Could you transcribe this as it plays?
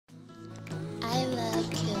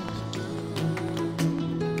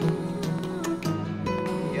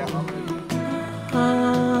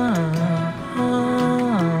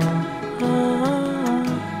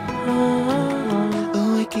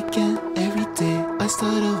day I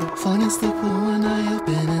start over, falling asleep when I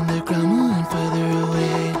open and the ground moving further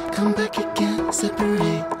away. Come back again,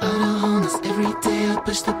 separate, out of wholeness. Every day I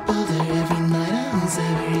push the boulder, every night I lose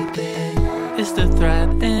everything. It's the threat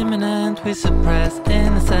imminent, we suppress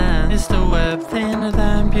innocence. It's the web thinner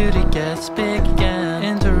than beauty gets big again.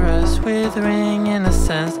 Interest withering in a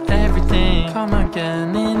sense, everything. Come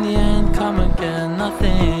again, in the end, come again,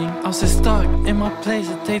 nothing. I'm still stuck in my place,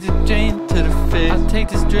 I take the drain to the face. I take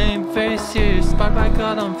this dream very serious, inspired by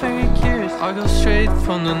God, I'm very curious. I go straight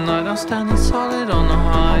from the night, I'm standing solid on the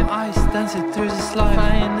high. Ice dancing through this life,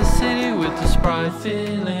 I in the city with the sprite.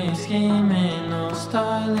 Feeling, scheming, no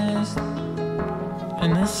stylist.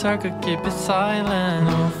 In this circle, keep it silent.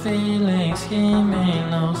 No feeling, scheming,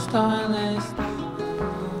 no stylist.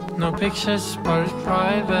 No pictures, but it's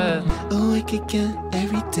private. Awake again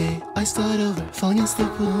every day I start over, falling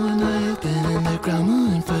asleep when I open and the ground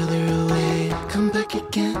moving further away. Come back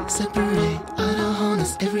again, separate, out of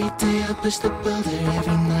wholeness. Every day I push the boulder,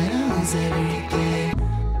 every night I lose everything.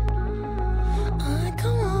 I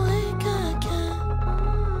come awake again.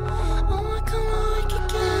 Oh, I come awake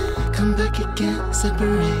again. Come back again,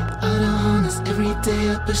 separate, out of wholeness. Every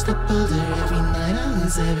day I push the boulder, every night I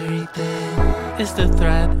lose everything. It's the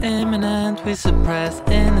threat imminent, we suppress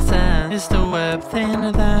innocence. It's the web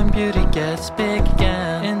thinner than beauty gets big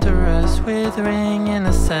again. Interest withering in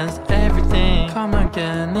a sense, everything. Come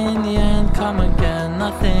again, in the end, come again,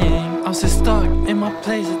 nothing. I'm still stuck in my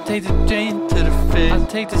place, I take the drain to the face. I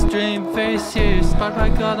take this dream very serious, inspired by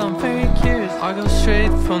God, I'm very curious. I go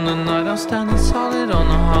straight from the night, I'm standing solid on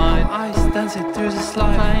the high. Ice dancing through this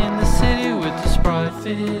life, I in the city with the sprite.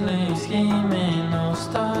 Feeling, scheming, no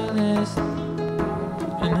stylist.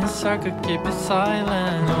 In this circle, keep it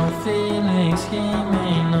silent. No feeling,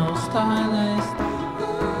 scheming, no stylist.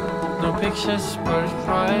 No pictures, but it's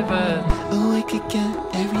private. Awake again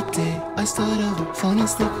every day I start over, falling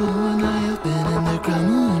asleep when I open and the ground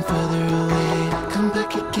moving further away. Come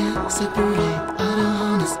back again, separate, out of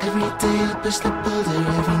wholeness. Every day I push the boulder,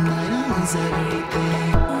 every night I lose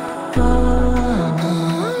everything.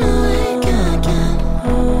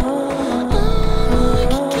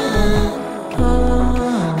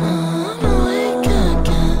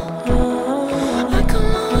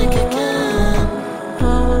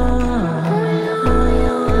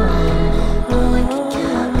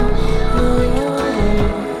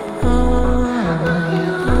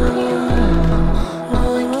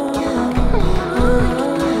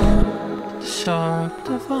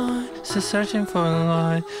 Still searching for a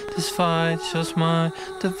light. This fight shows my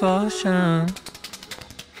devotion.